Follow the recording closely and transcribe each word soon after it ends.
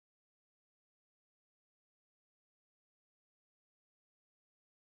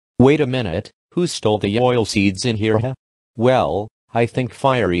Wait a minute, who stole the oil seeds in here, huh? Well, I think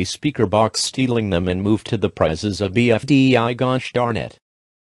Fiery Speaker Box stealing them and moved to the prizes of BFDI, gosh darn it.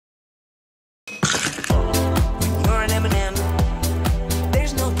 You're an M&M.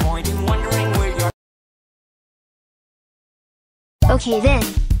 There's no point in wondering where you're. Okay then,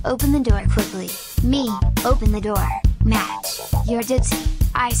 open the door quickly. Me, open the door. Match, you're ditzy.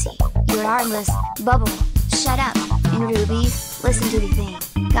 Icy, you're armless. Bubble, shut up. And Ruby, listen to the thing.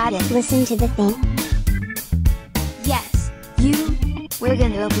 Got it? Listen to the thing? Yes, you. We're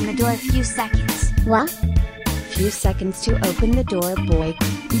gonna open the door a few seconds. What? Few seconds to open the door, boy.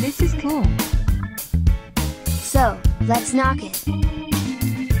 This is cool. So, let's knock it.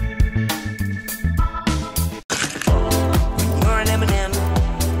 You're an M&M.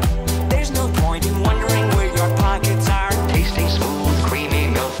 There's no point in wondering where your pockets are. Tasty, smooth, creamy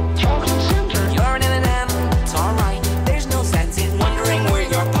milk. Chocolate center. You're an M&M. It's alright. There's no sense in wondering where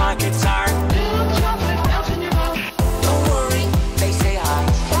your pockets are. Little chocolate melts in your mouth. Don't worry, they say hi.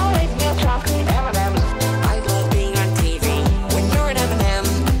 Solid milk chocolate M&M's. I love being on TV when you're an M&M.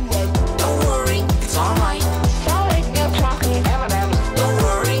 Don't worry, it's alright. Solid milk chocolate M&M's. Don't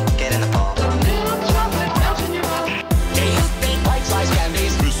worry, get in the ball. Little chocolate melts in your mouth. Do you think bite-sized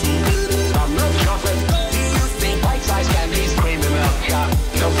candies? Milk chocolate. Do you think bite-sized candies? Creamy milk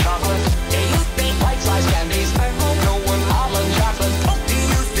chocolate. Do you think bite-sized candies? I hope no one almond chocolate. Do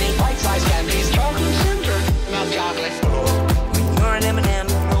you think bite-sized candies? Chocolate center. Milk chocolate. When you're an M&M,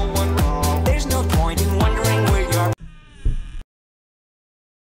 no one wrong. There's no point in wondering where you're.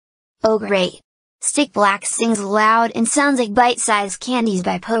 Oh great. Stickblack sings loud and sounds like bite-sized candies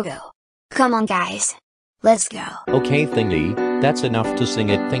by Pogo. Come on guys. Let's go. Okay Thingy, that's enough to sing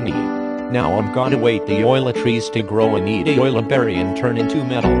it Thingy. Now I'm gonna wait the oil trees to grow and eat a oil berry and turn into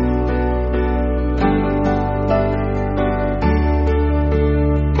metal.